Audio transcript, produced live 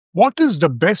What is the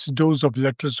best dose of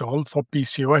letrozole for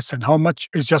PCOS and how much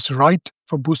is just right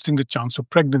for boosting the chance of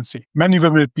pregnancy? Many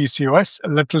women with PCOS,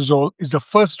 letrozole is the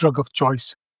first drug of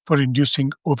choice for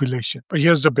inducing ovulation. But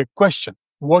here's the big question.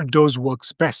 What dose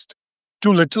works best?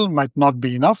 Too little might not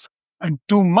be enough, and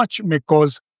too much may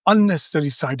cause unnecessary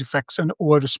side effects and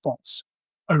over-response.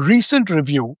 A recent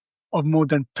review of more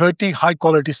than 30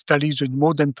 high-quality studies with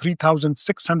more than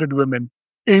 3,600 women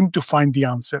aimed to find the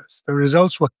answers. The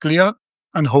results were clear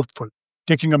and hopeful.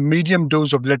 Taking a medium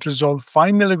dose of letrozole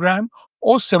 5 mg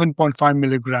or 7.5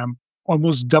 mg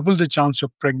almost double the chance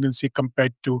of pregnancy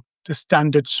compared to the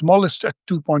standard smallest at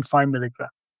 2.5 mg.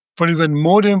 For even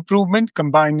more improvement,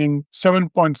 combining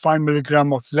 7.5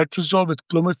 mg of letrozole with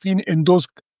clomiphene in those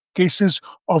cases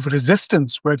of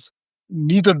resistance where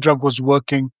neither drug was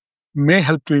working may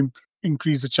help to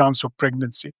increase the chance of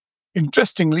pregnancy.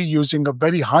 Interestingly, using a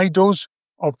very high dose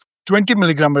of 20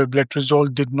 mg of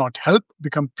letrozole did not help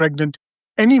become pregnant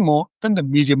any more than the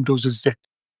medium doses did.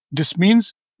 This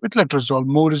means with letrozole,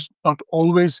 more is not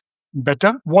always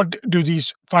better. What do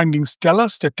these findings tell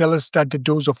us? They tell us that the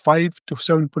dose of 5 to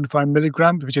 7.5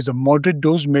 milligrams, which is a moderate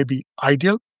dose, may be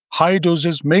ideal. High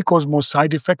doses may cause more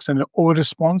side effects and an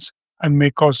over-response and may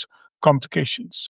cause complications.